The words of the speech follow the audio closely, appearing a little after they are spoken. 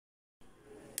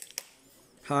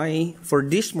Hi, for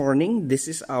this morning, this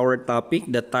is our topic,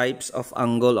 the types of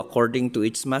angle according to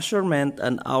its measurement,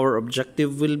 and our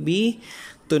objective will be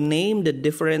to name the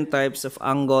different types of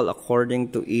angle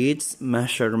according to its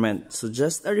measurement. So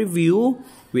just a review,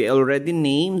 we already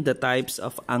named the types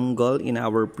of angle in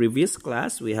our previous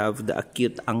class. We have the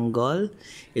acute angle.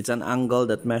 It's an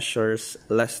angle that measures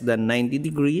less than 90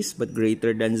 degrees but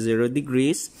greater than 0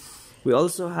 degrees. We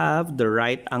also have the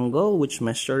right angle, which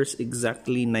measures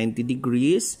exactly 90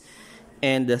 degrees.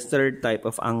 And the third type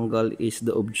of angle is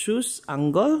the obtuse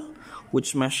angle,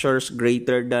 which measures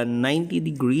greater than 90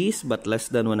 degrees but less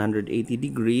than 180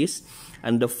 degrees.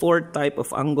 And the fourth type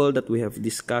of angle that we have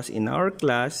discussed in our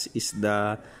class is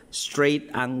the straight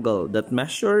angle that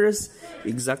measures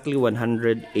exactly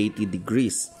 180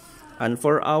 degrees. And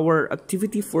for our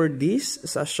activity for this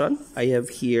session, I have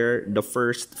here the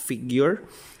first figure.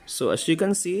 So as you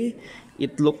can see,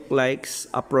 it looks like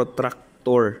a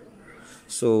protractor.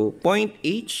 So point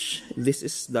H, this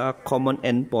is the common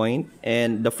endpoint,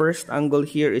 and the first angle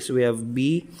here is we have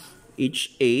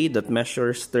BHA that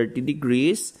measures 30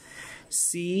 degrees.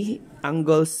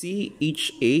 Angle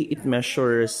CHA, it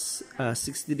measures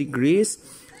 60 degrees.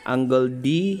 Angle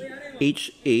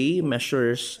DHA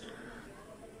measures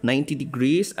 90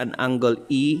 degrees, and angle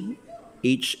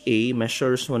EHA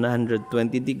measures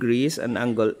 120 degrees, and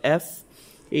angle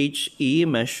FHE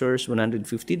measures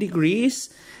 150 degrees,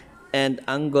 and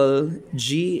angle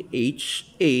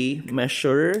GHA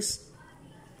measures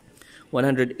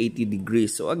 180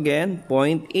 degrees. So again,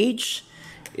 point H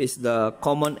is the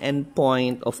common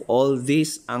endpoint of all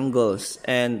these angles,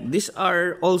 and these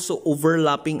are also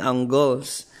overlapping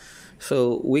angles.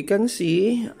 So we can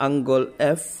see angle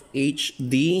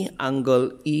FHD,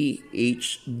 angle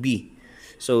EHB.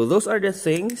 So those are the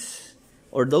things,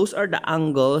 or those are the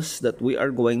angles that we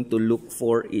are going to look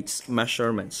for its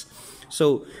measurements.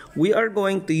 So we are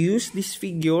going to use this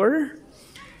figure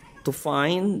to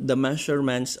find the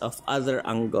measurements of other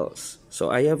angles.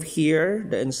 So I have here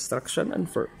the instruction and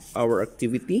for our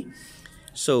activity.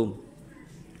 So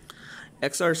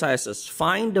exercises.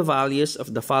 Find the values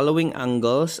of the following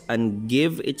angles and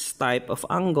give its type of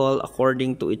angle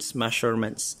according to its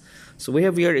measurements. So we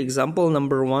have here example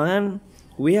number 1.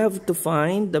 We have to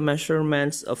find the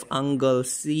measurements of angle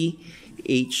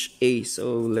CHA.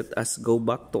 So let us go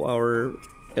back to our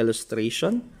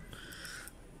illustration.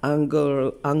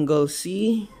 Angle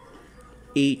CHA.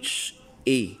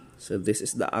 So this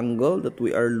is the angle that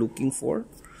we are looking for.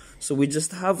 So we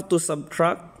just have to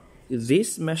subtract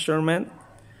this measurement,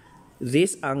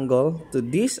 this angle to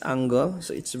this angle.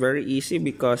 So it's very easy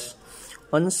because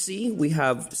on C we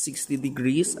have 60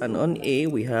 degrees and on A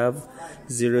we have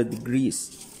 0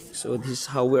 degrees. So this is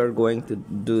how we are going to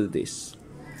do this.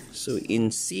 So in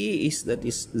C that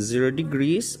is 0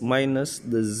 degrees minus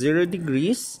the 0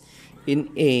 degrees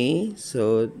in A.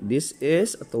 So this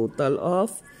is a total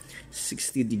of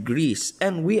 60 degrees.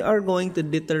 And we are going to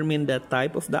determine the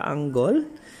type of the angle.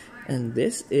 And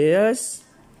this is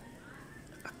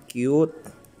acute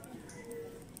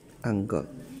angle.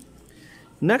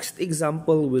 Next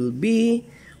example will be,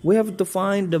 we have to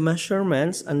find the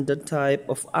measurements and the type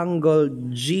of angle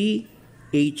GHE.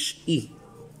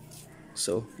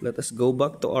 So let us go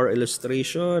back to our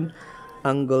illustration.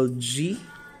 Angle G,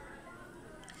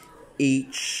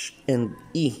 H, and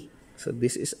E. So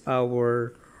this is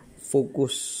our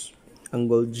focus,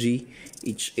 angle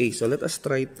GHA. So let us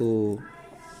try to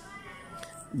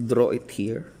draw it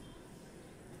here.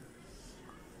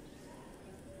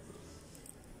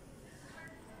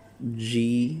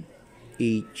 GHE,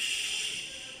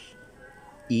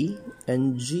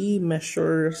 and G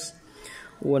measures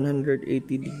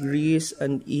 180 degrees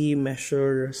and E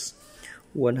measures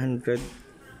 120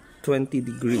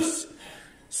 degrees.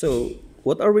 So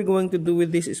what are we going to do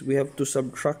with this is we have to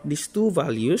subtract these two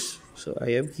values. So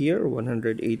I have here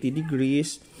 180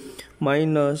 degrees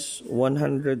minus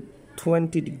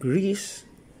 120 degrees.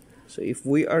 So if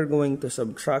we are going to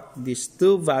subtract these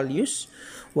two values,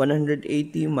 180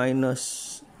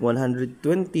 minus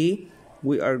 120,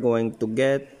 we are going to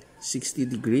get 60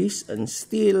 degrees, and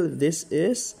still this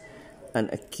is an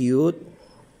acute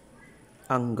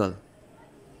angle.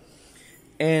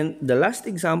 And the last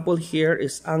example here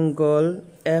is angle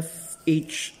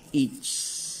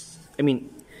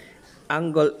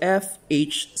angle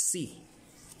FHC.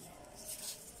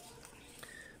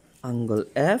 Angle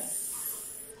F,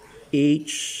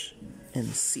 H, and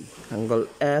C. Angle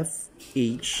F,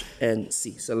 H, and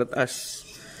C. So let us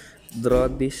draw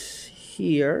this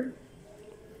here.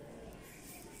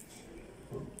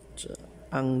 So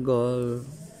angle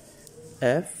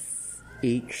F,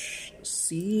 H,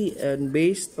 C, and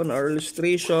based on our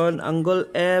illustration, angle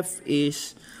F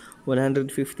is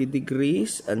 150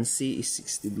 degrees and C is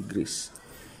 60 degrees.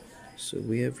 So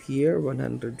we have here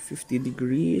 150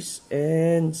 degrees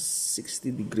and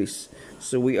 60 degrees.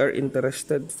 So we are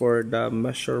interested for the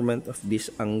measurement of this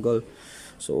angle.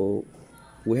 So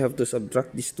we have to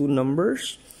subtract these two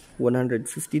numbers, 150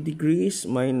 degrees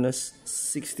minus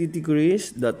 60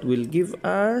 degrees. That will give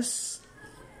us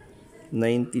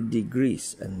 90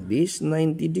 degrees. And this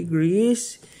 90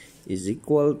 degrees is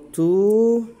equal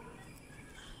to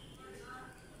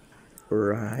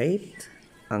right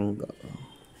angle.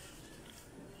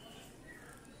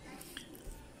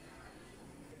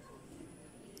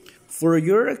 For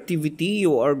your activity,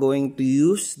 you are going to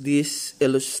use this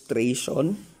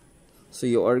illustration. So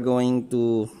you are going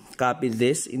to copy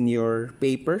this in your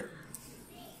paper,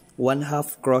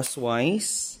 1/2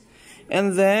 crosswise.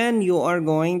 And then you are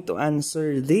going to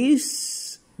answer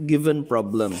these given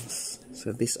problems. So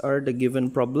these are the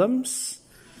given problems.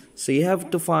 So you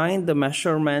have to find the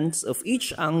measurements of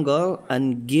each angle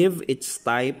and give its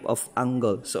type of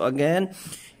angle. So again,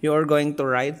 you are going to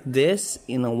write this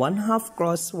in a 1/2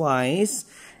 crosswise,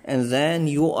 and then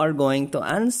you are going to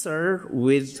answer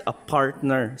with a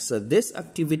partner. So this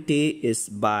activity is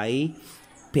by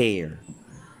pair.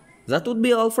 That would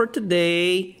be all for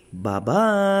today.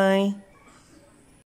 Bye-bye.